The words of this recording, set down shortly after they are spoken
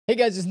Hey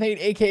guys, it's Nate,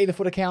 aka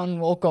TheFutAccountant.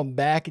 Welcome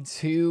back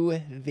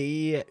to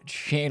the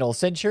channel.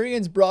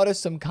 Centurions brought us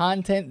some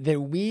content that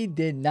we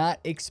did not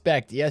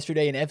expect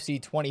yesterday in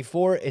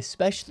FC24,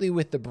 especially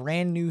with the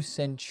brand new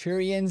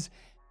Centurions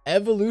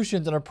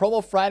evolutions. On a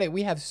promo Friday,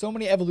 we have so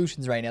many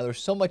evolutions right now.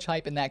 There's so much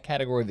hype in that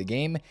category of the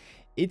game.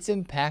 It's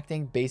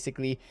impacting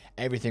basically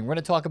everything. We're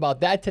going to talk about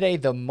that today,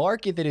 the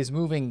market that is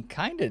moving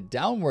kind of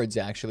downwards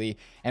actually,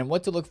 and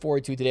what to look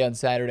forward to today on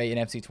Saturday in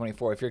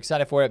FC24. If you're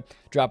excited for it,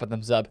 drop a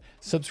thumbs up,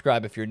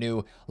 subscribe if you're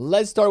new.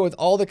 Let's start with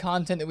all the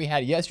content that we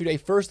had yesterday.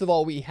 First of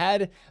all, we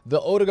had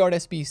the Odegaard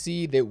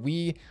SBC that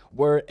we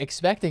were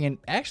expecting, and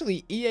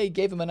actually EA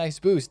gave him a nice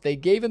boost. They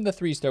gave him the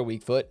 3-star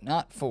weak foot,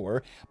 not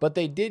 4, but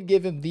they did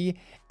give him the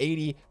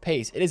 80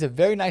 pace. It is a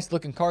very nice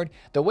looking card.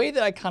 The way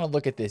that I kind of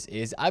look at this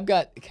is I've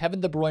got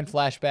Kevin De Bruyne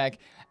flashback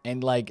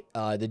and like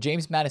the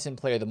James Madison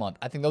player of the month.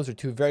 I think those are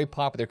two very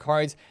popular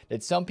cards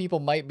that some people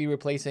might be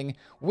replacing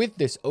with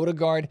this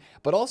Odegaard,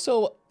 but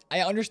also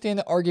I understand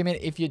the argument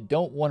if you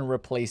don't want to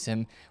replace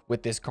him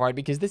with this card,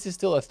 because this is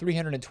still a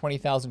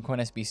 320,000 coin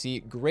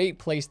SBC. Great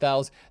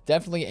playstyles,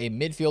 definitely a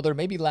midfielder,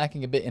 maybe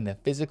lacking a bit in the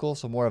physical,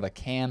 so more of a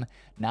cam,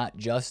 not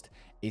just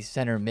a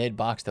center mid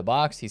box to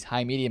box. He's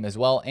high medium as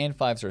well, and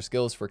 5-star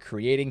skills for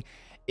creating.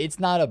 It's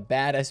not a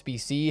bad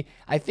SBC.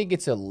 I think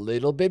it's a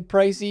little bit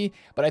pricey,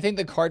 but I think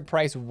the card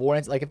price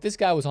warrants, like if this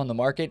guy was on the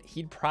market,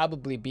 he'd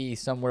probably be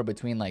somewhere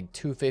between like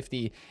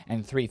 250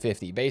 and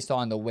 350 based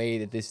on the way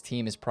that this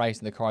team is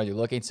priced and the cards you're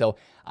looking. So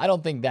I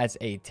don't think that's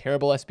a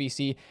terrible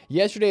SBC.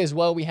 Yesterday as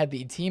well, we had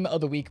the Team of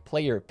the Week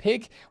player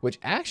pick, which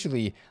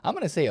actually, I'm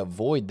going to say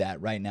avoid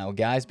that right now,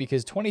 guys,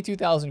 because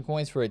 22,000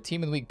 coins for a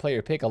Team of the Week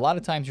player pick, a lot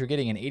of times you're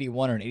getting an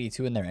 81 or an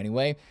 82 in there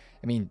anyway.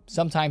 I mean,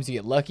 sometimes you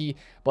get lucky,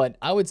 but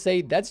I would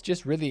say that's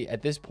just really,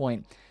 at this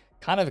point,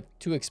 kind of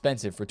too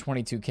expensive for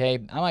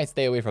 22K. I might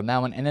stay away from that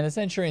one. And then the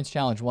Centurions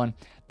Challenge one,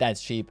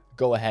 that's cheap.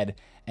 Go ahead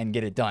and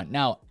get it done.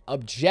 Now,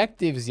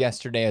 objectives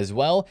yesterday as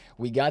well.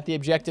 We got the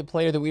objective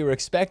player that we were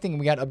expecting.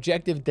 We got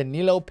objective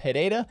Danilo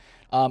Pereira,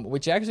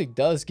 which actually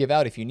does give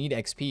out, if you need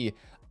XP,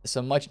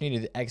 some much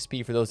needed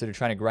XP for those that are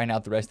trying to grind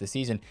out the rest of the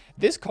season.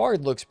 This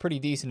card looks pretty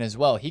decent as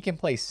well. He can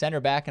play center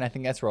back, and I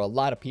think that's where a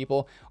lot of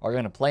people are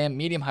going to play him.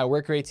 Medium high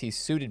work rates. He's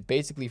suited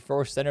basically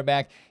for center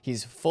back.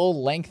 He's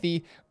full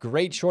lengthy,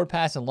 great short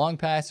pass and long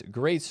pass,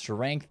 great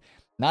strength.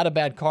 Not a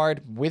bad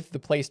card with the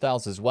play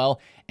styles as well.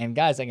 And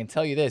guys, I can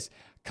tell you this,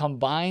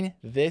 combine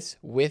this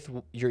with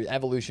your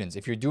evolutions.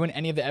 If you're doing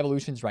any of the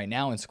evolutions right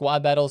now in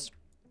squad battles,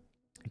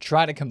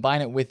 try to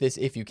combine it with this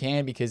if you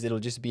can, because it'll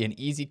just be an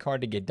easy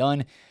card to get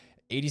done.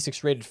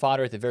 86 rated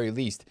fodder at the very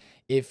least,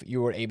 if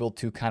you were able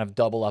to kind of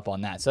double up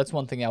on that. So that's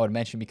one thing I would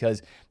mention,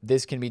 because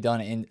this can be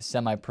done in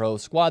semi-pro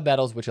squad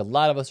battles, which a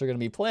lot of us are going to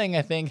be playing,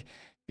 I think,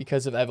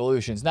 because of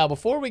evolutions. Now,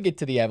 before we get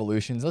to the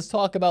evolutions, let's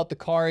talk about the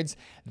cards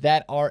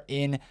that are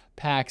in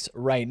packs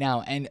right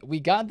now. And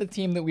we got the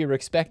team that we were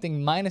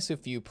expecting minus a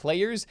few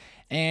players.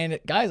 And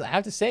guys, I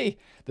have to say,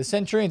 the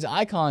Centurions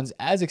icons,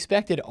 as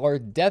expected, are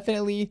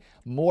definitely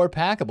more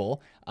packable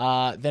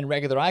than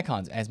regular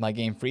icons. As my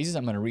game freezes,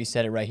 I'm going to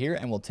reset it right here,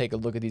 and we'll take a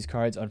look at these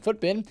cards on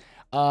Footbin.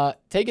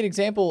 Take an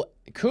example,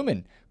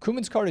 Koeman.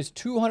 Koeman's card is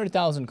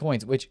 200,000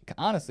 coins, which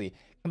honestly,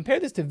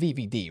 compare this to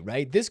VVD,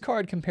 right? This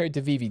card compared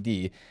to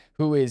VVD,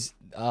 who is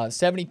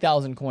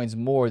 70,000 coins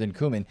more than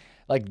Koeman,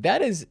 like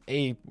that is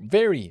a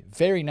very,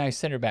 very nice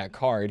center back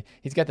card.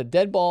 He's got the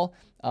dead ball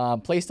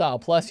playstyle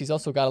plus. He's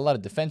also got a lot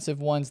of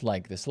defensive ones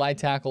like the slide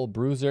tackle,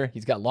 bruiser.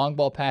 He's got long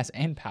ball pass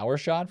and power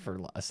shot for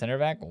a center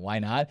back. Why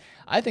not?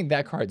 I think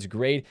that card's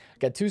great.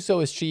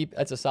 Gattuso is cheap.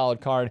 That's a solid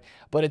card.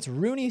 But it's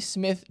Rooney,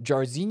 Smith,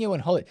 Jarzinho,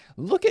 and Hullet.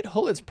 Look at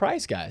Hullet's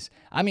price, guys.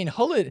 I mean,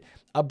 Hullet,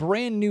 a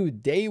brand new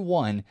day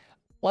one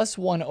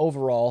 +1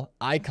 overall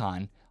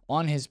icon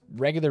on his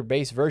regular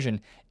base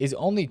version, is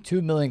only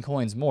 2 million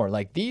coins more.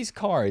 Like, these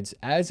cards,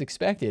 as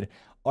expected,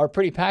 are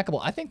pretty packable.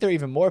 I think they're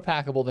even more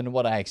packable than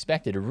what I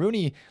expected.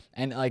 Rooney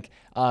and like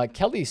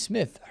Kelly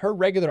Smith, her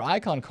regular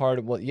icon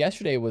card, well,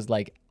 yesterday was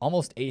like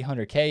almost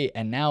 800K,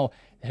 and now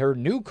her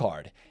new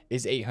card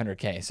is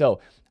 800K.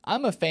 So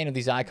I'm a fan of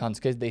these icons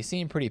because they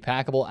seem pretty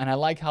packable, and I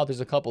like how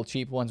there's a couple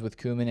cheap ones with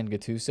Koeman and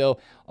Gattuso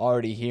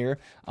already here,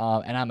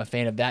 and I'm a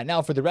fan of that.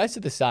 Now, for the rest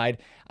of the side,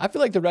 I feel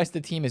like the rest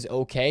of the team is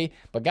okay,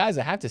 but guys,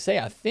 I have to say,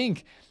 I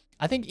think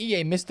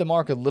EA missed the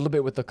mark a little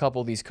bit with a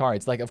couple of these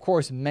cards. Like, of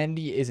course,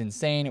 Mendy is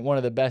insane, one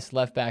of the best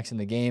left backs in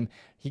the game.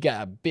 He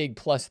got a big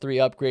 +3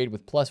 upgrade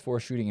with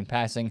 +4 shooting and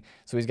passing.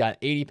 So he's got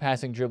 80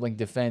 passing, dribbling,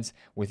 defense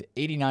with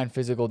 89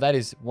 physical. That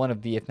is one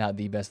of the, if not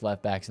the best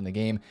left backs in the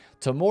game.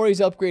 Tomori's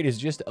upgrade is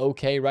just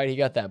okay, right? He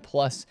got that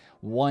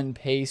 +1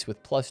 pace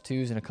with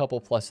 +2s and a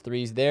couple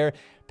 +3s there.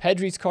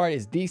 Pedri's card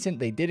is decent.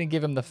 They didn't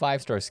give him the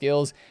 5-star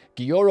skills.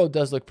 Guioro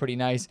does look pretty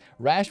nice.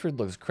 Rashford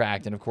looks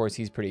cracked, and of course,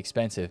 he's pretty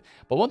expensive.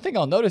 But one thing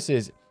I'll notice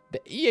is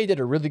the EA did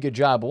a really good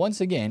job,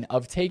 once again,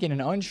 of taking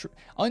an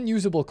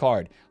unusable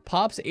card.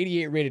 Pop's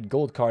 88 rated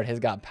gold card has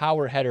got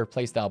power header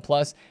playstyle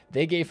plus.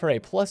 They gave her a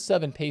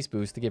 +7 pace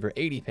boost to give her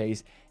 80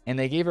 pace, and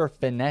they gave her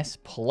finesse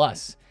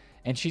plus.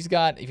 And she's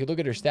got, if you look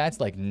at her stats,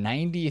 like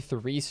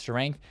 93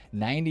 strength,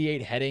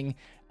 98 heading,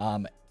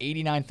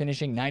 89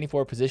 finishing,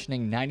 94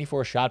 positioning,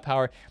 94 shot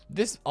power.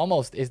 This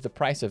almost is the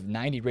price of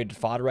 90 rated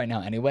fodder right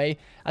now anyway.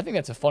 I think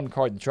that's a fun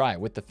card to try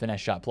with the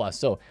Finesse Shot Plus.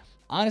 So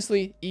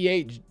honestly,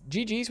 EA,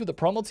 GG's with the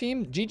promo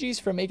team. GG's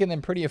for making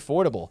them pretty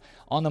affordable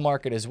on the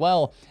market as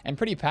well, and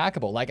pretty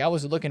packable. Like, I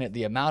was looking at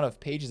the amount of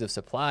pages of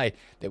supply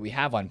that we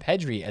have on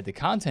Pedri at the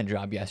content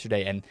drop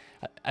yesterday, and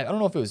I don't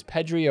know if it was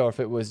Pedri or if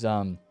it was...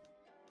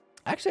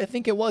 Actually, I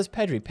think it was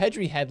Pedri.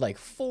 Pedri had like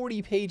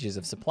 40 pages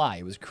of supply.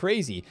 It was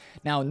crazy.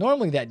 Now,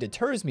 normally that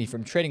deters me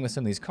from trading with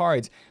some of these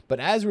cards,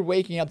 but as we're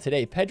waking up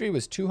today, Pedri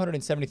was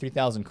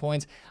 273,000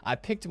 coins. I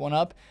picked one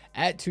up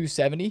at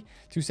 270,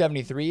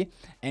 273,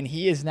 and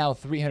he is now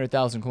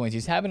 300,000 coins.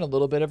 He's having a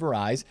little bit of a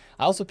rise.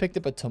 I also picked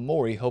up a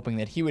Tomori, hoping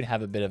that he would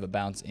have a bit of a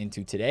bounce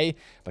into today,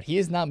 but he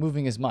is not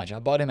moving as much. I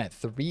bought him at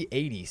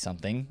 380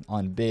 something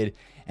on bid,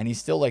 and he's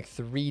still like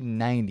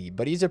 390,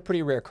 but he's a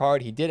pretty rare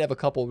card. He did have a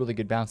couple really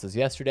good bounces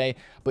yesterday,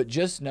 but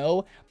just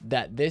know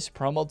that this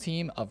promo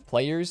team of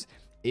players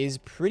is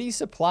pretty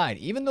supplied.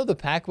 Even though the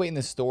pack weight in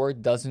the store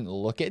doesn't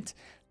look it,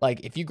 like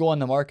if you go on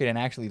the market and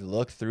actually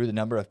look through the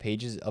number of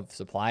pages of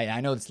supply, and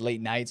I know it's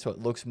late night, so it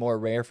looks more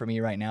rare for me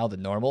right now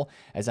than normal,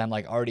 as I'm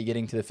like already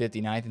getting to the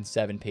 59th and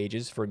 7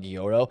 pages for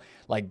Gyoro.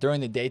 Like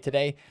during the day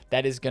today,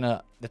 that's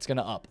gonna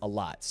up a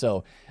lot.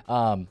 So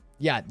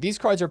yeah, these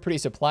cards are pretty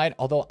supplied,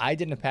 although I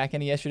didn't pack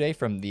any yesterday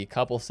from the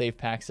couple safe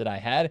packs that I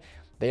had.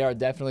 They are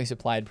definitely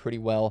supplied pretty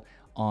well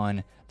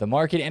on the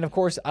market. And of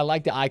course, I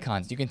like the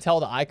icons. You can tell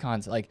the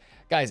icons, like,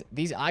 guys,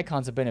 these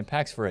icons have been in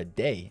packs for a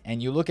day,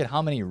 and you look at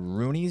how many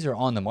Roonies are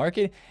on the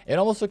market, it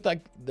almost looked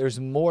like there's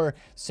more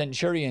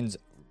Centurions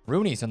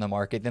Roonies on the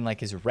market than like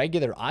his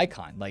regular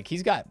icon. Like,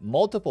 he's got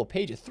multiple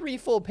pages, 3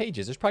 full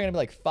pages. There's probably gonna be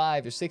like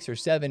 5 or 6 or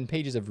 7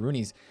 pages of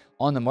Roonies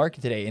on the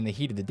market today in the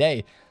heat of the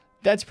day.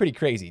 That's pretty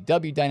crazy.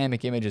 W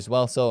dynamic image as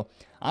well. So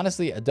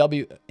honestly, a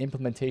W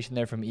implementation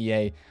there from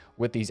EA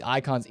with these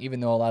icons, even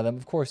though a lot of them,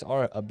 of course,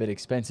 are a bit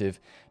expensive.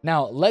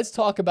 Now, let's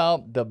talk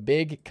about the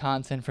big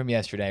content from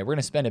yesterday. We're going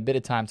to spend a bit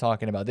of time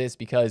talking about this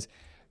because,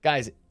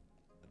 guys,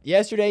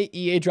 yesterday,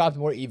 EA dropped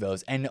more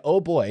Evos, and oh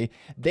boy,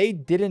 they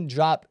didn't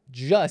drop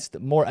just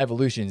more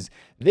evolutions.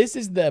 This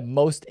is the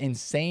most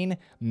insane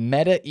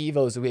meta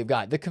Evos that we've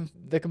got.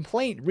 The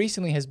complaint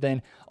recently has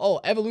been,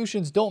 oh,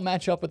 evolutions don't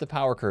match up with the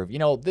power curve. You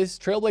know, this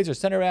Trailblazer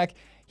center back,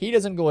 he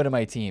doesn't go into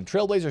my team.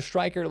 Trailblazer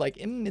striker, like,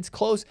 it's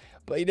close,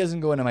 but he doesn't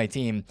go into my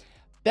team.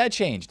 That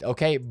changed,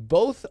 okay?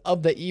 Both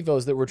of the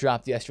Evos that were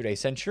dropped yesterday,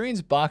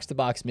 Centurions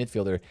box-to-box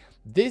midfielder,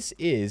 this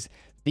is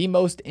the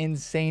most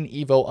insane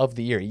Evo of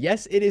the year.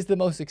 Yes, it is the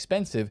most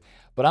expensive,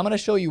 but I'm going to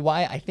show you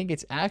why I think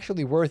it's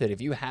actually worth it.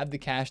 If you have the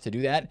cash to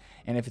do that,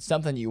 and if it's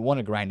something you want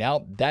to grind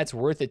out, that's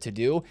worth it to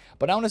do.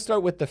 But I want to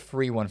start with the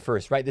free one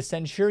first, right? The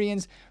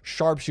Centurions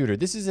Sharpshooter.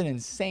 This is an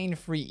insane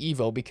free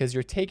Evo because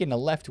you're taking a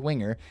left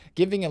winger,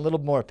 giving a little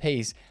more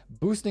pace,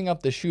 boosting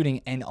up the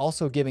shooting, and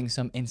also giving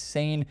some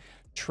insane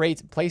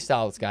traits,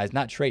 playstyles, guys.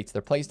 Not traits,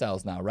 they're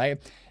playstyles now,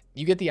 right?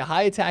 You get the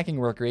high attacking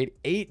work rate,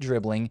 8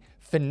 dribbling,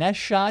 finesse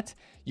shot.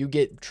 You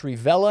get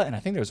Trivella, and I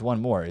think there's one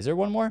more. Is there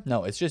one more?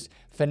 No, it's just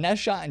finesse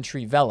shot and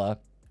Trivella.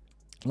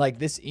 Like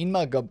this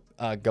Inma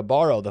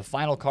Gabaro, the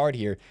final card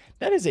here,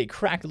 that is a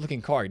cracked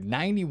looking card.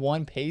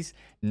 91 pace,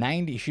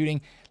 90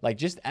 shooting. Like,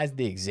 just as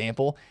the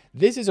example,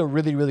 this is a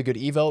really, really good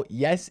Evo.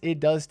 Yes,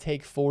 it does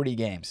take 40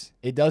 games.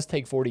 It does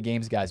take 40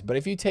 games, guys. But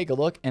if you take a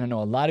look, and I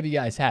know a lot of you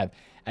guys have,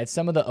 at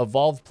some of the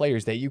evolved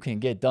players that you can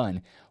get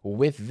done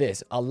with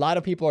this, a lot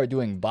of people are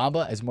doing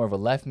Bamba as more of a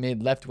left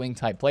mid, left wing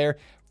type player.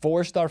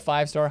 4-star,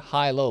 5-star,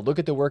 high, low. Look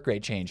at the work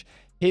rate change.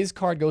 His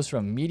card goes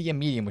from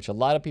medium, which a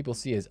lot of people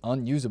see as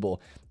unusable,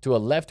 to a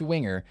left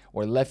winger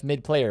or left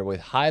mid player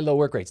with high, low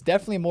work rates.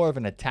 Definitely more of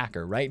an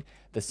attacker, right?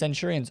 The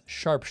Centurion's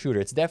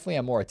Sharpshooter. It's definitely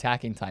a more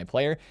attacking type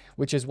player,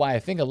 which is why I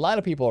think a lot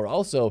of people are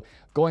also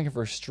going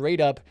for straight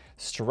up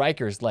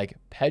strikers like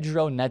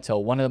Pedro Neto,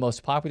 one of the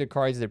most popular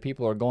cards that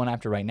people are going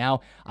after right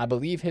now. I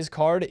believe his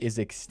card is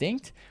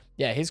extinct.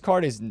 Yeah, his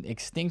card is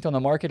extinct on the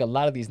market. A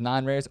lot of these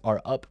non-rares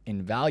are up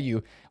in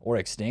value or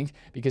extinct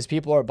because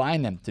people are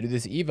buying them. To do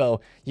this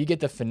Evo, you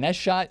get the finesse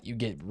shot, you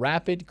get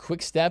rapid,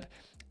 quick step,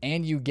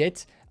 and you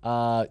get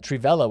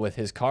Trivella with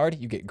his card.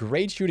 You get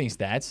great shooting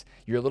stats.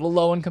 You're a little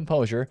low in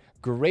composure,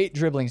 great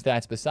dribbling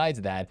stats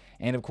besides that,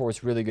 and of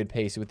course, really good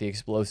pace with the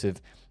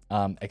explosive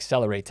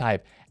accelerate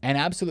type. An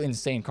absolutely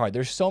insane card.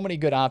 There's so many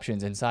good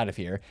options inside of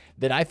here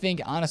that I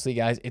think, honestly,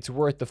 guys, it's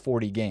worth the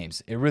 40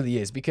 games. It really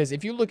is, because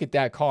if you look at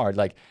that card,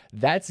 like,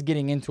 that's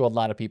getting into a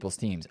lot of people's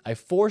teams. A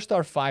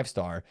 4-star,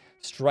 5-star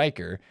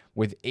striker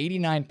with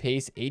 89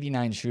 pace,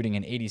 89 shooting,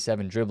 and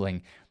 87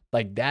 dribbling.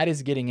 Like, that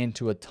is getting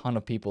into a ton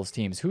of people's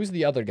teams. Who's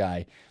the other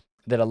guy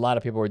that a lot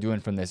of people are doing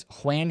from this?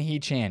 Hwan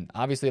Hee-chan.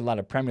 Obviously, a lot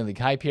of Premier League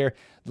hype here.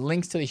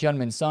 Links to the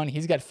Hyunmin Son.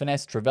 He's got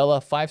finesse,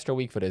 Trivella, 5-star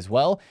weak foot as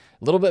well.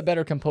 A little bit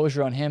better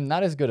composure on him.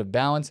 Not as good of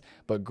balance,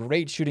 but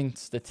great shooting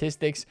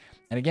statistics.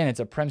 And again, it's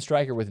a Prem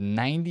striker with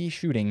 90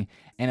 shooting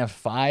and a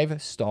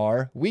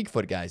 5-star weak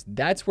foot, guys.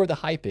 That's where the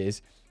hype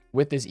is.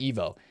 with this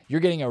Evo. You're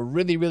getting a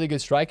really, really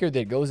good striker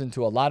that goes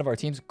into a lot of our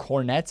teams.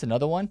 Cornet's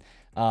another one.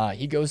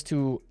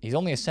 He's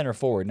only a center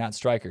forward, not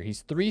striker.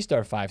 He's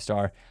 3-star,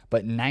 5-star,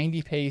 but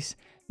 90 pace,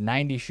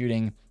 90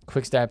 shooting,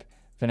 quick step,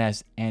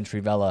 finesse, and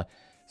Trivella.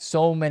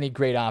 So many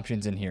great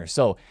options in here.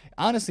 So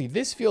honestly,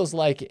 this feels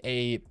like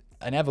an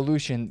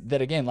evolution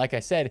that, again, like I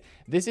said,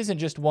 this isn't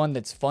just one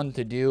that's fun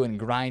to do and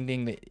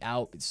grinding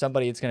out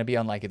somebody that's going to be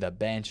on like the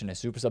bench and a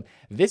super sub.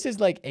 This is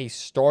like a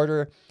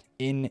starter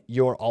in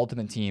your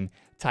ultimate team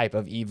type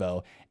of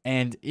Evo.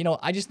 And, you know,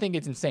 I just think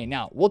it's insane.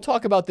 Now, we'll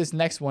talk about this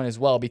next one as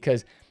well,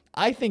 because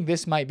I think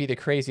this might be the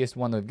craziest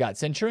one that we've got.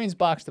 Centurions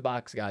box to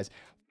box, guys.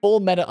 Full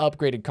meta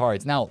upgraded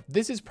cards. Now,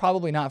 this is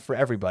probably not for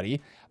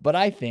everybody, but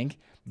I think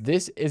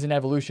this is an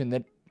evolution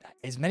that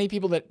as many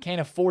people that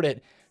can't afford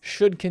it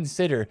should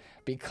consider,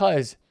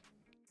 because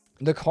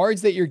the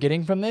cards that you're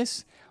getting from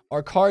this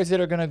are cards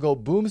that are going to go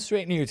boom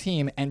straight into your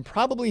team and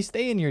probably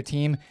stay in your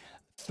team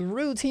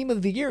through Team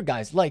of the Year,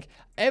 guys. Like,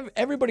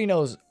 everybody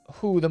knows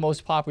who the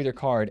most popular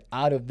card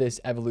out of this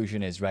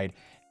evolution is, right?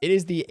 It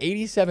is the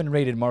 87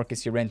 rated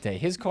Marcus Llorente.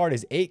 His card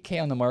is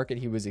 8K on the market.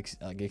 He was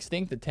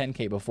extinct at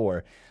 10K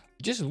before.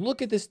 Just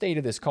look at the state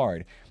of this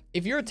card.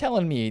 If you're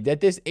telling me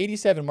that this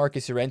 87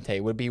 Marcus Llorente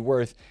would be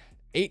worth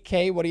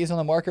 8K, what he is on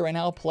the market right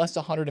now, plus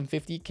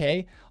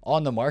 150K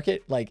on the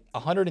market, like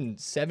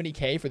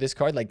 170K for this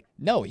card, like,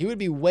 no, he would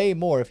be way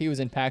more if he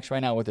was in packs right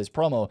now with his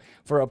promo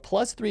for a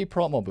 +3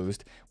 promo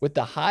boost with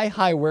the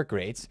high work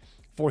rates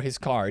for his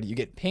card. You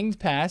get pinged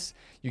pass,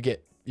 you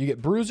get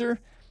bruiser.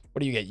 What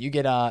do you get? You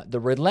get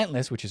the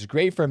Relentless, which is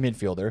great for a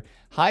midfielder,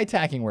 high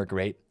attacking work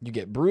rate, you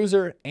get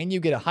bruiser, and you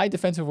get a high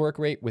defensive work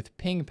rate with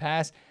ping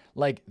pass.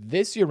 Like,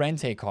 this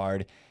Llorente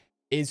card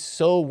is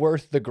so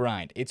worth the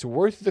grind. It's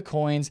worth the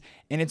coins,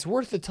 and it's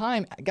worth the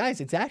time. Guys,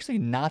 it's actually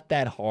not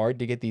that hard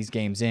to get these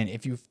games in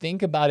if you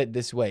think about it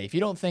this way. If you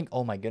don't think,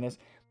 oh my goodness,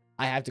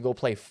 I have to go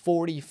play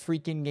 40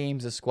 freaking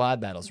games of squad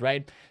battles,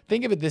 right?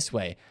 Think of it this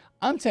way.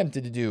 I'm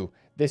tempted to do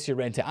this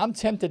Llorente. I'm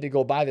tempted to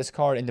go buy this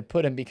card and to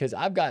put him, because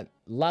I've got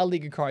La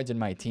Liga cards in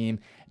my team.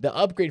 The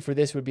upgrade for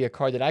this would be a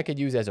card that I could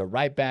use as a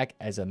right back,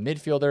 as a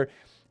midfielder,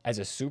 as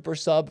a super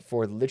sub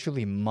for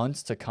literally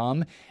months to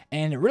come.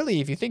 And really,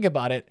 if you think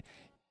about it,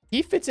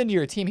 he fits into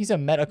your team. He's a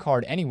meta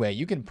card anyway.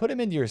 You can put him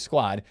into your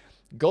squad.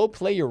 Go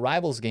play your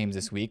Rivals games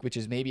this week, which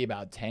is maybe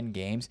about 10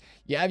 games.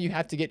 Yeah, you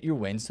have to get your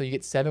wins, so you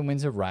get 7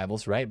 wins of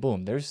Rivals, right?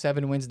 Boom, there's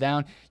 7 wins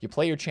down. You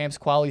play your Champs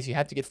qualities, you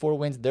have to get 4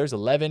 wins. There's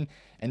 11.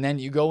 And then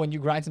you go and you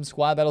grind some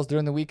squad battles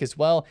during the week as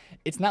well.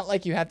 It's not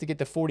like you have to get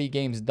the 40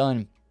 games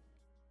done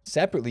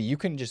separately. You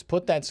can just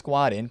put that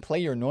squad in, play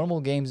your normal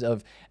games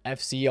of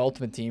FC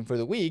Ultimate Team for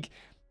the week,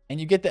 and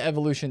you get the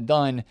evolution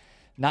done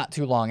not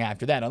too long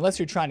after that. Unless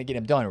you're trying to get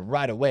him done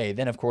right away,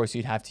 then of course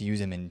you'd have to use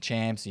him in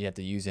champs, you have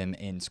to use him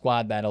in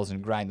squad battles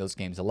and grind those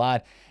games a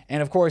lot.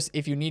 And of course,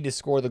 if you need to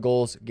score the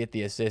goals, get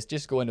the assist,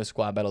 just go into a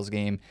squad battles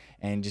game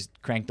and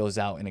just crank those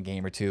out in a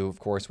game or two. Of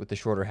course, with the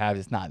shorter halves,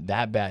 it's not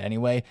that bad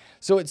anyway.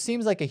 So it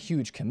seems like a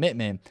huge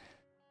commitment,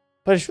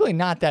 but it's really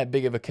not that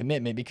big of a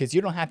commitment, because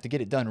you don't have to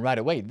get it done right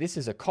away. This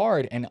is a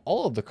card, and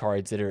all of the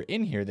cards that are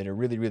in here that are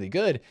really, really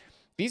good,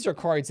 these are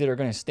cards that are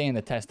going to stand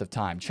the test of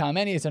time.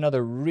 Chameni is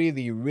another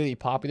really, really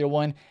popular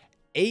one.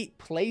 8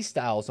 play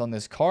styles on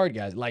this card,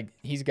 guys. Like,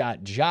 he's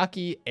got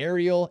Jockey,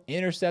 Aerial,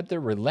 Interceptor,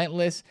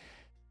 Relentless,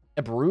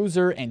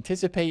 Bruiser,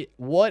 Anticipate.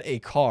 What a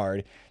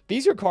card.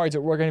 These are cards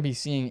that we're going to be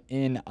seeing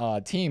in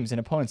teams and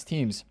opponents'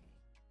 teams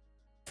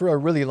for a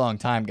really long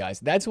time, guys.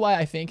 That's why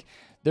I think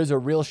there's a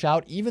real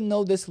shout. Even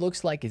though this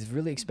looks like it's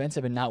really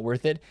expensive and not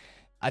worth it,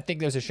 I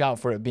think there's a shout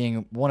for it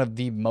being one of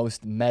the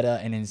most meta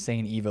and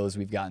insane Evos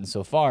we've gotten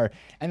so far,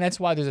 and that's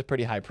why there's a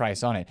pretty high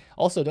price on it.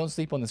 Also, don't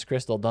sleep on this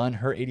Crystal Dunn.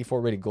 Her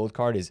 84 rated gold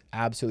card is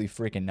absolutely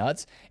freaking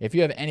nuts. If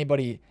you have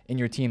anybody in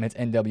your team that's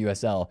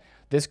NWSL,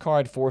 this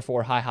card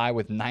 4-4 high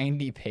with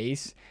 90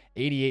 pace,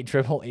 88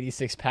 dribble,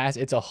 86 pass.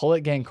 It's a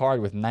Hullet Gang card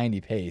with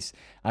 90 pace.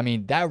 I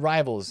mean, that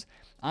rivals,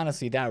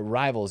 honestly, that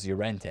rivals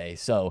Llorente.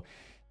 So,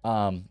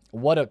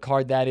 what a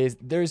card that is.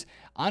 There's,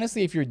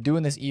 honestly, if you're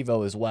doing this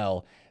Evo as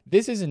well,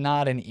 this is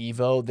not an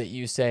Evo that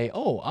you say,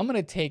 oh, I'm going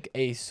to take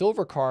a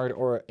silver card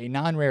or a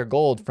non-rare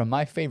gold from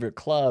my favorite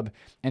club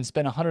and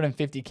spend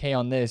 150K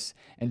on this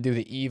and do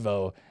the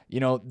Evo. You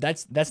know,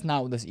 that's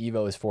not what this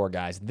Evo is for,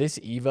 guys. This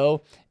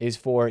Evo is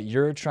for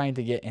you're trying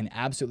to get an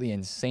absolutely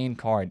insane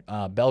card.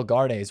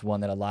 Bellegarde is one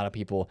that a lot of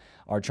people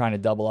are trying to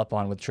double up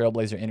on with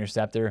Trailblazer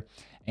Interceptor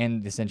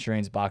and the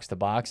Centurions box to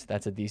box.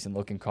 That's a decent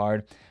looking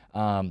card.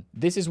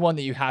 This is one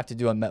that you have to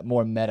do a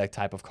more meta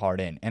type of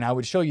card in. And I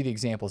would show you the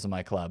examples of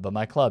my club, but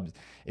my club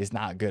is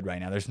not good right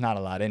now. There's not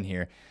a lot in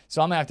here.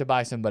 So I'm going to have to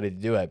buy somebody to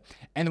do it.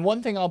 And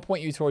one thing I'll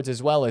point you towards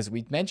as well is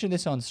we mentioned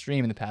this on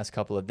stream in the past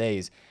couple of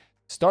days.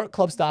 Start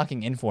club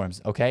stocking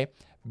informs, okay?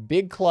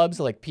 Big clubs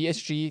like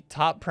PSG,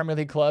 top Premier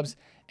League clubs,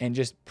 and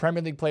just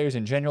Premier League players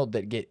in general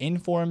that get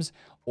informs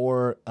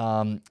or,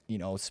 you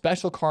know,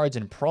 special cards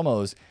and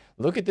promos.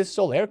 Look at this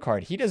Soler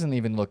card. He doesn't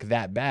even look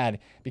that bad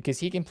because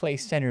he can play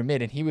center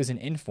mid and he was an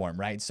inform,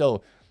 right?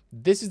 So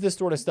this is the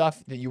sort of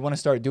stuff that you want to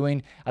start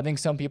doing. I think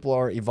some people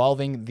are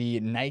evolving the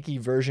Nike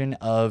version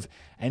of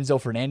Enzo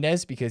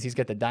Fernandez because he's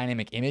got the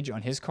dynamic image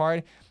on his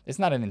card. It's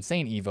not an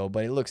insane Evo,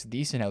 but it looks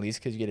decent at least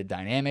because you get a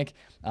dynamic.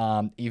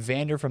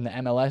 Evander from the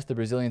MLS, the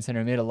Brazilian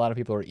center mid, a lot of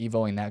people are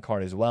Evoing that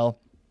card as well.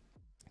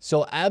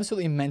 So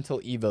absolutely mental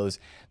Evos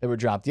that were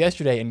dropped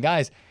yesterday. And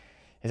guys,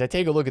 as I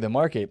take a look at the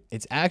market,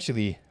 it's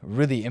actually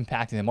really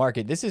impacting the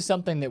market. This is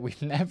something that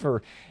we've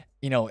never,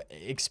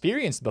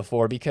 experienced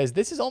before, because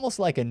this is almost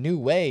like a new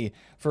way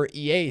for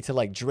EA to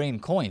like drain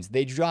coins.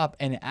 They drop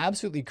an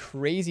absolutely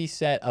crazy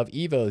set of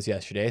Evos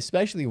yesterday,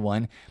 especially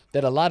one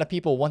that a lot of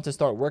people want to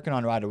start working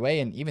on right away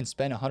and even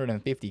spend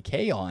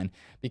 150K on,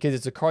 because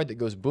it's a card that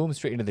goes boom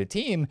straight into their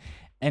team.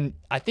 And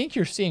I think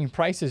you're seeing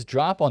prices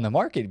drop on the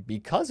market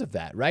because of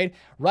that, right?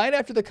 Right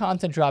after the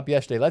content drop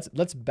yesterday,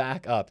 let's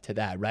back up to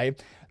that,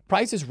 right?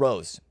 Prices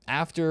rose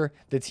after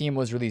the team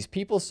was released.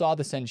 People saw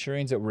the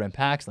Centurions that were in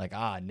packs like,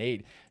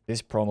 Nate,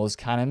 this promo's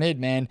kind of mid,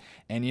 man.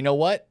 And you know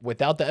what?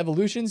 Without the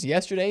evolutions,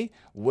 yesterday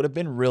would have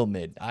been real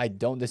mid. I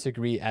don't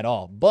disagree at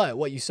all. But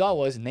what you saw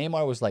was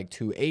Neymar was like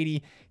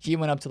 280. He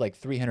went up to like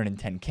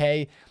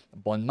 310K.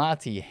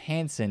 Bonmati,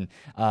 Hansen,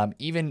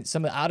 even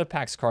some of the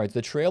out-of-packs cards,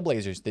 the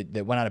Trailblazers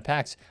that went out of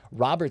packs,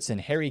 Robertson,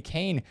 Harry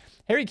Kane.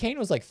 Harry Kane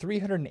was like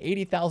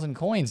 380,000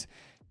 coins.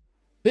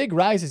 Big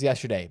rises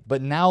yesterday,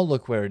 but now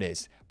look where it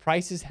is.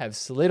 Prices have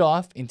slid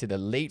off into the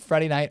late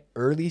Friday night,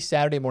 early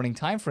Saturday morning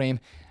time frame,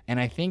 and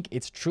I think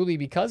it's truly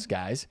because,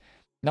 guys,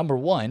 number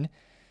one,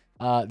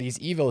 these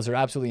Evos are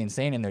absolutely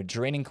insane, and they're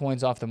draining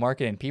coins off the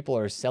market, and people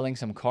are selling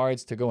some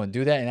cards to go and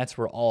do that, and that's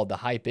where all the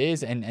hype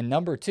is. And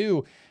number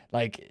two,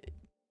 like,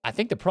 I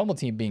think the promo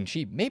team being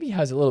cheap maybe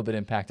has a little bit of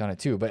impact on it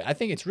too, but I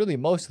think it's really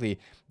mostly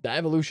the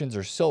evolutions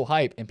are so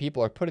hype, and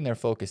people are putting their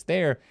focus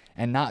there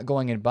and not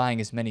going and buying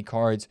as many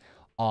cards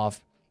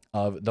off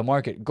of the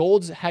market.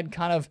 Golds had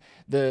kind of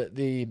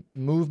the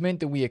movement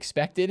that we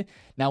expected.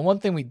 Now, one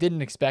thing we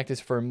didn't expect is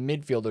for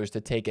midfielders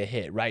to take a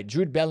hit, right?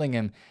 Jude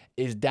Bellingham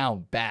is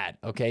down bad,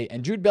 okay?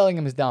 And Jude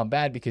Bellingham is down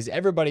bad because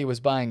everybody was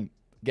buying,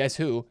 guess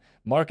who?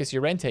 Marcus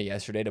Llorente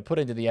yesterday to put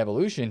into the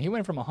evolution. He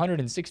went from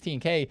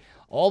 116K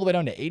all the way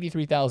down to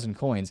 83,000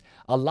 coins.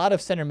 A lot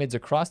of center mids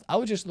across. I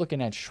was just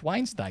looking at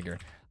Schweinsteiger.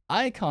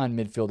 Icon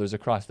midfielders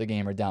across the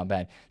game are down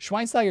bad.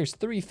 Schweinsteiger's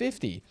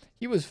 350.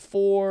 He was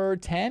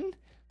 410.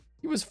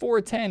 He was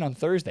 410 on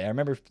Thursday. I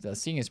remember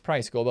seeing his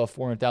price go above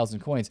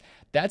 400,000 coins.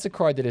 That's a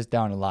card that is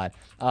down a lot.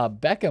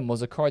 Beckham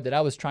was a card that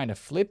I was trying to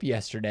flip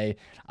yesterday.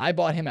 I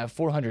bought him at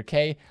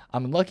 400K.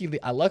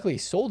 I luckily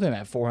sold him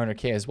at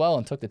 400K as well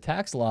and took the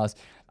tax loss.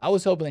 I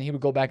was hoping that he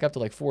would go back up to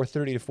like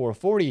 430 to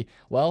 440.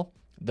 Well,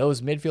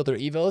 those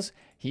midfielder Evos,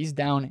 he's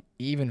down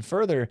even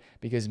further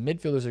because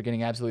midfielders are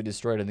getting absolutely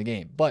destroyed in the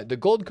game. But the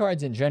gold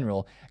cards in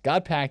general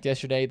got packed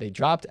yesterday. They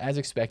dropped as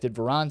expected.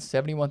 Varane,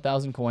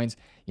 71,000 coins.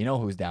 You know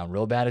who's down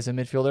real bad as a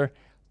midfielder?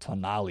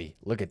 Tonali.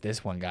 Look at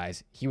this one,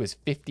 guys. He was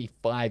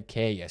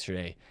 55K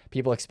yesterday.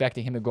 People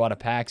expecting him to go out of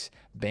packs,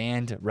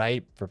 banned,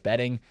 right, for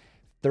betting.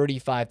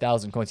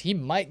 35,000 coins. He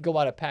might go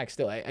out of packs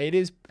still. It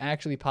is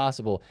actually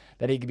possible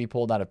that he could be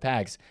pulled out of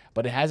packs,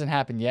 but it hasn't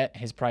happened yet.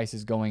 His price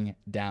is going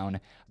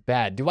down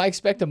bad. Do I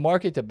expect the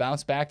market to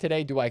bounce back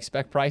today? Do I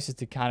expect prices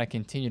to kind of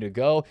continue to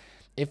go?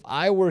 If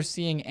I were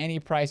seeing any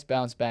price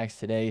bounce backs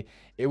today,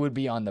 it would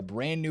be on the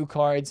brand new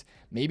cards,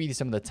 maybe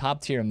some of the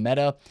top tier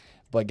meta.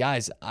 But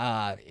guys,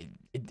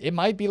 it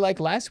might be like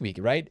last week,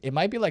 right? It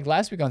might be like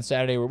last week on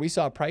Saturday where we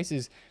saw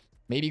prices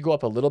maybe go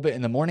up a little bit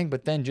in the morning,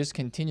 but then just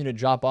continue to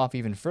drop off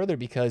even further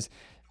because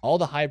all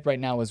the hype right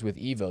now is with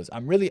Evos.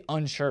 I'm really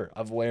unsure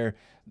of where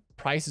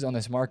prices on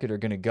this market are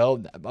going to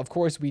go. Of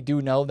course, we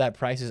do know that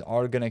prices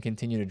are going to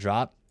continue to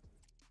drop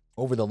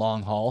over the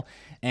long haul.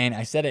 And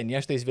I said it in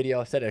yesterday's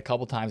video. I said it a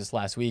couple times this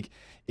last week.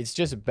 It's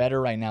just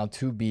better right now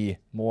to be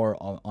more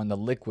on the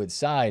liquid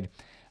side.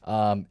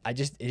 It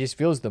just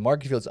feels, the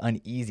market feels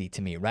uneasy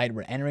to me, right?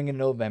 We're entering in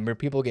November.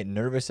 People get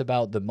nervous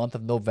about the month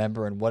of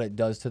November and what it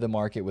does to the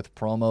market with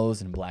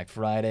promos and Black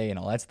Friday and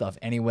all that stuff.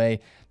 Anyway,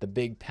 the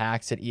big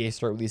packs that EA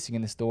start releasing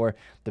in the store,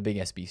 the big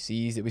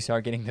SBCs that we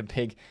start getting, the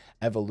big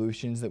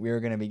evolutions that we are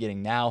going to be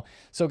getting now.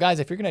 So guys,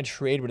 if you're going to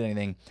trade with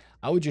anything,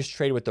 I would just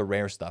trade with the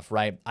rare stuff,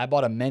 right? I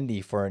bought a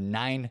Mendy for a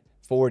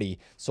 940,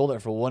 sold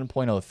it for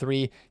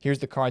 1.03. Here's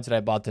the cards that I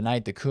bought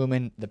tonight, the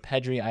Koeman, the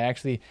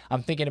Pedri.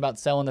 I'm thinking about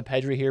selling the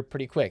Pedri here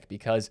pretty quick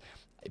because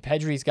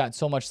Pedri's got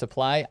so much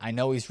supply. I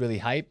know he's really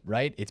hype,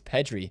 right? It's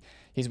Pedri.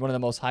 He's one of the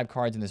most hype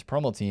cards in this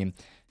promo team.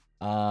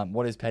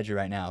 What is Pedri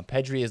right now?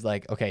 Pedri is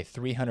like, okay,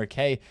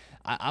 300K.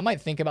 I might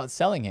think about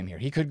selling him here.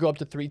 He could go up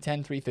to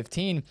 310,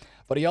 315,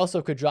 but he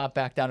also could drop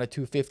back down to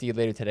 250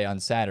 later today on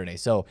Saturday.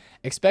 So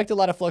expect a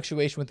lot of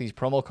fluctuation with these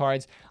promo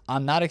cards.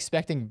 I'm not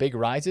expecting big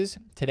rises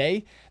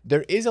today.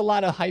 There is a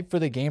lot of hype for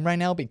the game right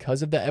now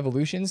because of the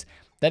evolutions.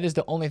 That is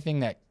the only thing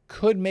that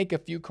could make a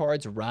few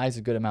cards rise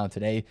a good amount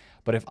today.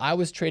 But if I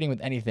was trading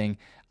with anything,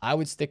 I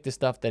would stick to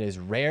stuff that is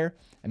rare.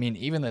 I mean,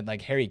 even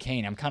like Harry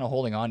Kane, I'm kind of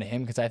holding on to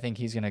him because I think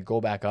he's going to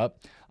go back up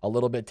a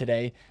little bit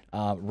today.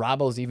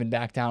 Robbo's even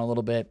back down a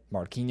little bit.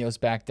 Marquinhos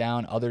back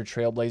down. Other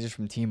Trailblazers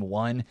from Team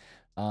 1.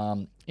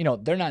 You know,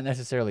 they're not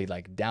necessarily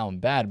like down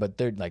bad, but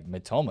they're like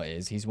Matoma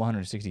is. He's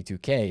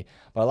 162K,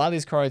 but a lot of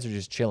these cards are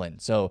just chilling.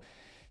 So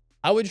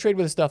I would trade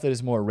with stuff that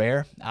is more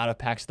rare, out of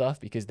pack stuff,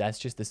 because that's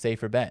just the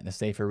safer bet and the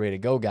safer way to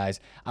go, guys.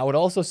 I would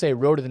also say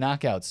Road to the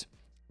Knockouts,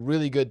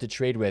 really good to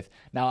trade with.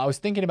 Now, I was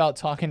thinking about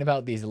talking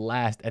about these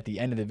last at the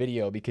end of the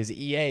video because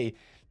EA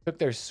took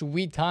their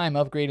sweet time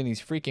upgrading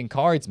these freaking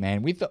cards,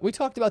 man. We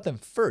talked about them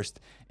first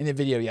in the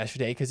video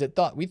yesterday because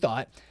we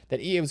thought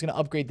that EA was going to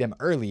upgrade them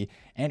early,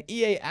 and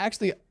EA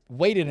actually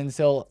waited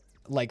until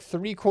like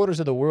 3/4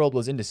 of the world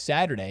was into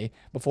Saturday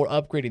before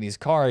upgrading these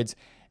cards.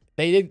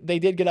 They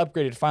did get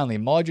upgraded finally.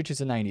 Modric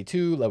is a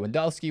 92.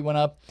 Lewandowski went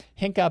up.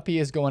 Hincapie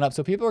is going up.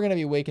 So people are going to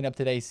be waking up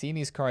today, seeing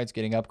these cards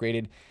getting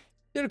upgraded.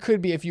 There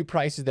could be a few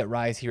prices that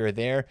rise here or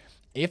there.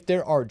 If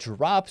there are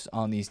drops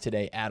on these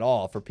today at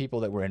all for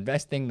people that were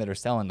investing, that are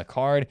selling the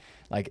card,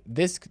 like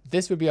this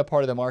would be a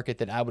part of the market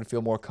that I would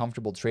feel more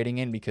comfortable trading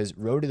in, because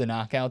Road to the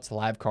Knockouts,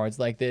 live cards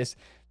like this,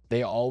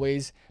 they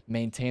always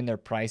maintain their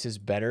prices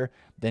better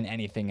than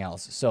anything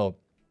else. So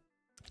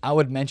I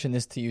would mention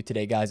this to you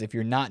today, guys. If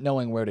you're not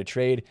knowing where to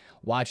trade,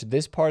 watch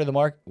this part of the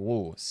market.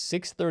 Whoa,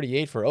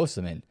 638 for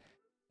Osimhen.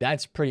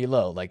 That's pretty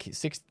low. Like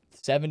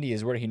 670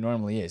 is where he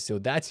normally is. So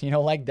that's, you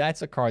know, like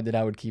that's a card that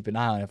I would keep an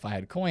eye on if I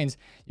had coins.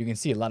 You can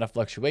see a lot of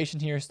fluctuation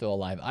here, still a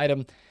live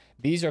item.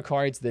 These are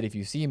cards that if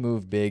you see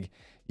move big,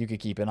 you could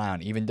keep an eye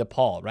on. Even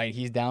DePaul, right?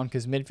 He's down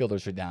because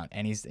midfielders are down,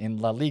 and he's in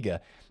La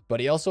Liga. But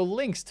he also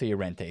links to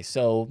Llorente.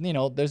 So, you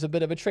know, there's a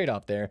bit of a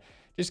trade-off there.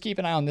 Just keep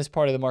an eye on this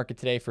part of the market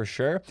today for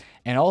sure.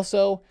 And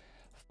also,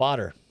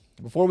 fodder.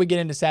 Before we get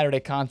into Saturday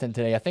content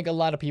today, I think a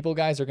lot of people,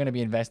 guys, are going to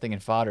be investing in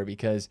fodder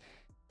because,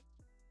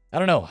 I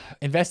don't know,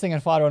 investing in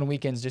fodder on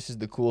weekends just is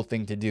the cool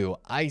thing to do.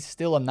 I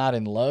still am not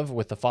in love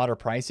with the fodder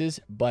prices,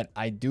 but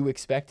I do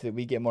expect that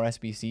we get more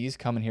SBCs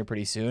coming here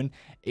pretty soon.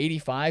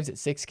 85s at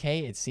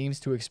 6K, it seems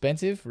too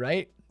expensive,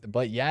 right?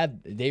 But yeah,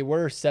 they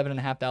were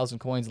 7,500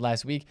 coins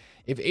last week.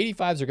 If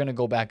 85s are going to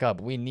go back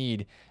up, we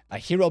need a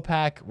hero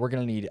pack. We're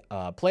going to need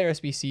player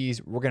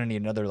SBCs. We're going to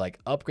need another like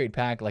upgrade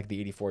pack like the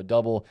 84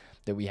 double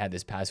that we had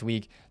this past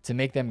week to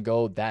make them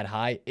go that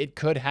high. It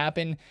could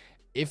happen.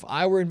 If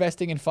I were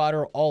investing in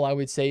fodder, all I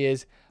would say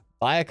is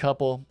buy a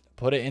couple,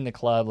 put it in the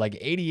club. Like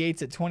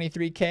 88s at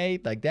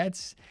 23K, like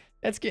that's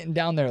getting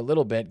down there a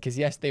little bit, because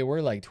yes, they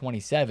were like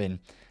 27,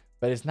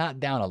 but it's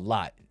not down a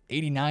lot.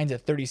 89s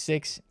at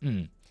 36,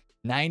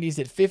 90s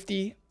at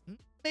 50,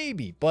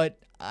 maybe, but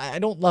I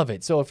don't love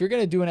it. So if you're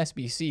going to do an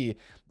SBC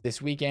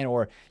this weekend,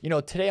 or, you know,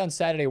 today on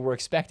Saturday, we're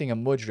expecting a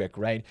Mudryk,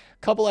 right?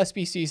 Couple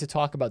SBCs to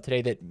talk about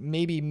today that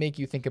maybe make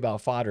you think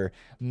about fodder.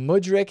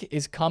 Mudryk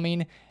is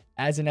coming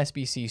as an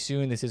SBC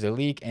soon. This is a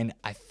leak, and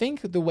I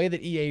think the way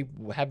that EA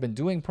have been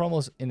doing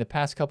promos in the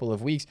past couple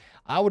of weeks,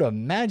 I would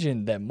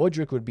imagine that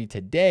Mudryk would be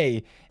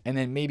today, and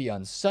then maybe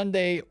on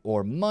Sunday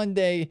or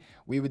Monday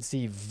we would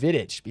see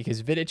Vidic,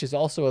 because Vidic is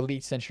also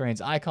Elite Centurions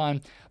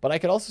icon. But I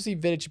could also see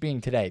Vidic being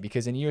today,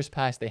 because in years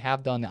past they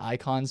have done the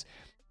icons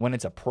when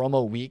it's a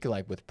promo week,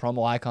 like with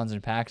promo icons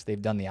and packs.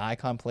 They've done the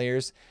icon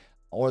players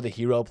or the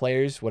hero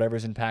players,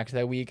 whatever's in packs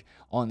that week,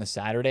 on the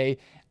Saturday.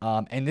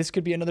 And this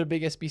could be another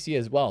big SBC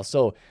as well.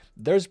 So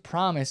there's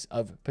promise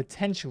of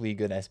potentially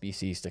good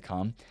SBCs to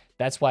come.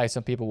 That's why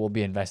some people will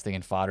be investing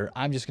in fodder.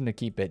 I'm just going to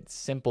keep it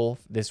simple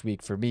this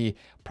week for me.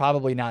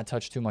 Probably not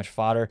touch too much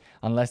fodder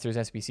unless there's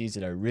SBCs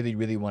that I really,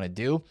 really want to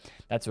do.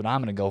 That's what I'm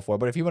going to go for.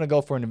 But if you want to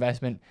go for an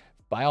investment,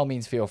 by all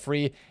means, feel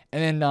free.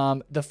 And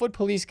then the Foot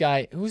Police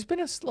guy, who's been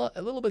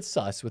a little bit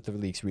sus with the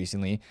leaks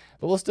recently,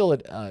 but we'll still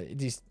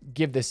just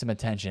give this some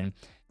attention.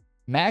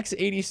 Max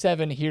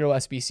 87 Hero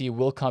SBC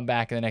will come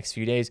back in the next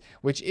few days,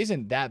 which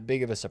isn't that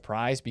big of a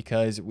surprise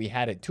because we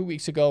had it 2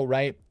 weeks ago,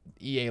 right?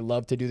 EA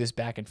loved to do this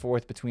back and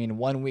forth between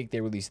 1 week they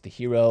release the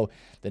hero,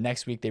 the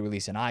next week they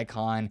release an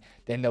icon,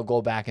 then they'll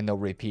go back and they'll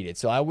repeat it.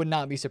 So I would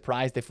not be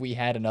surprised if we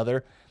had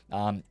another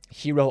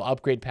hero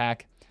upgrade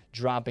pack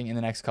dropping in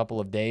the next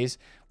couple of days,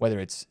 whether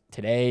it's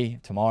today,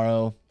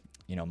 tomorrow,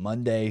 you know,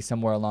 Monday,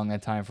 somewhere along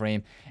that time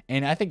frame.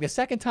 And I think the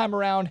second time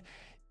around,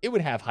 it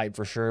would have hype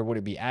for sure. Would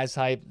it be as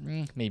hype?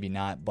 Maybe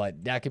not,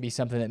 but that could be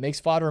something that makes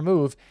fodder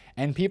move.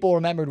 And people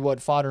remembered what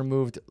fodder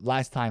moved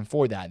last time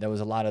for that. There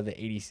was a lot of the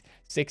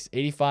 86,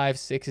 85,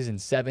 6s, and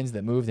 7s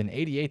that moved, and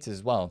 88s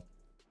as well.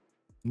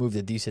 Moved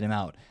a decent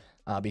amount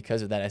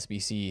because of that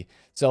SBC.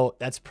 So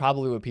that's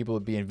probably what people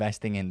would be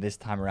investing in this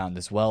time around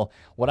as well.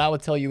 What I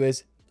would tell you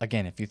is,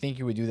 again, if you think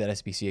you would do that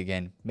SBC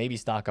again, maybe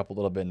stock up a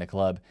little bit in the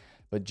club,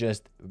 but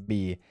just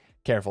be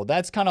careful.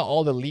 That's kind of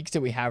all the leaks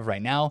that we have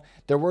right now.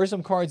 There were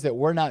some cards that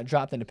were not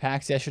dropped into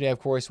packs yesterday. Of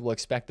course, we'll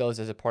expect those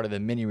as a part of the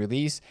mini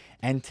release.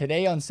 And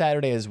today on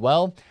Saturday as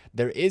well,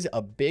 there is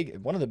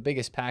one of the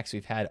biggest packs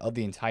we've had of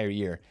the entire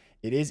year.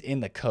 It is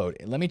in the code.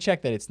 Let me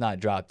check that it's not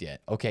dropped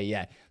yet. Okay,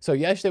 yeah. So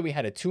yesterday we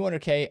had a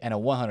 200K and a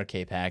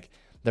 100K pack.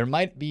 There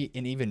might be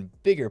an even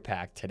bigger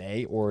pack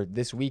today or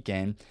this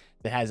weekend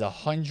that has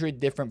 100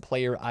 different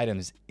player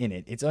items in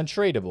it. It's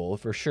untradeable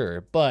for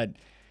sure, but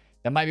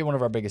that might be one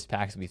of our biggest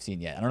packs we've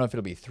seen yet. I don't know if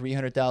it'll be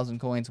 300,000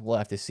 coins. We'll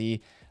have to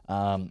see.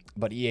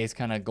 But EA is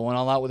kind of going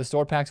all out with the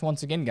store packs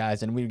once again,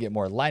 guys. And we get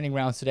more lightning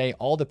rounds today.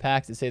 All the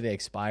packs that say they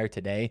expire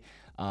today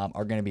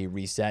are going to be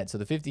reset. So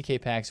the 50K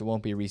packs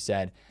won't be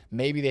reset.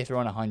 Maybe they throw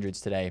in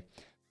 100s today.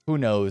 Who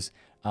knows?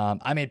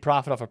 I made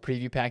profit off a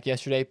preview pack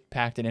yesterday.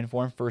 Packed it in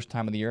for him. First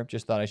time of the year.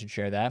 Just thought I should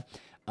share that.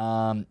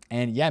 And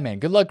yeah, man,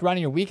 good luck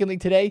running your weekend league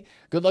today.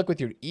 Good luck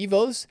with your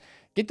Evos.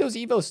 Get those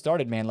Evos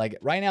started, man. Like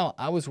right now,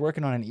 I was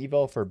working on an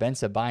Evo for Ben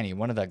Sabini,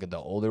 one of the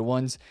older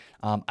ones.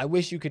 I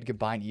wish you could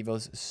combine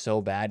Evos so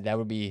bad.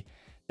 That'd be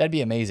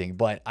amazing.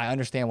 But I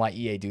understand why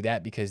EA do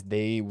that, because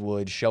they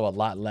would show a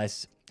lot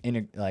less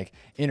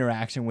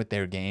interaction with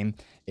their game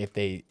if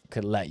they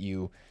could let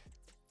you,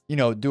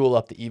 duel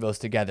up the Evos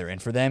together.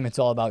 And for them, it's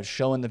all about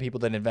showing the people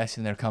that invest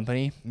in their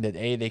company that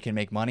A, they can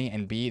make money,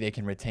 and B, they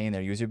can retain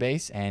their user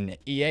base. And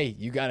EA,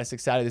 you got us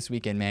excited this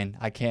weekend, man.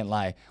 I can't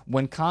lie.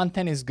 When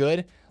content is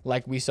good,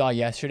 like we saw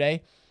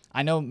yesterday,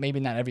 I know maybe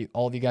not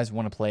all of you guys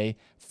want to play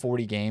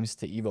 40 games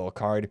to Evo a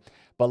card,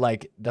 but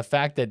like the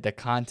fact that the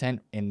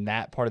content in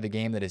that part of the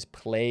game that is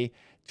play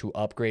to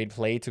upgrade,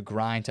 play to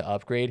grind to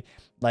upgrade,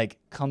 like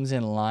comes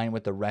in line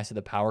with the rest of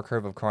the power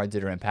curve of cards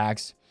that are in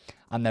packs,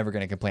 I'm never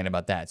going to complain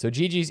about that. So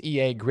GG's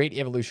EA, great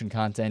evolution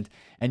content.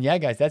 And yeah,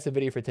 guys, that's the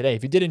video for today.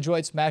 If you did enjoy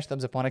it, smash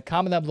thumbs up on it.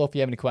 Comment down below if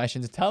you have any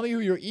questions. Tell me who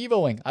you're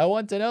Evoing. I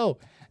want to know.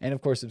 And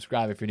of course,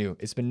 subscribe if you're new.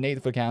 It's been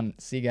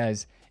TheFutAccountant. See you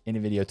guys in a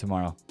video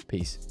tomorrow.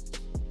 Peace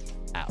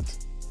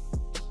out.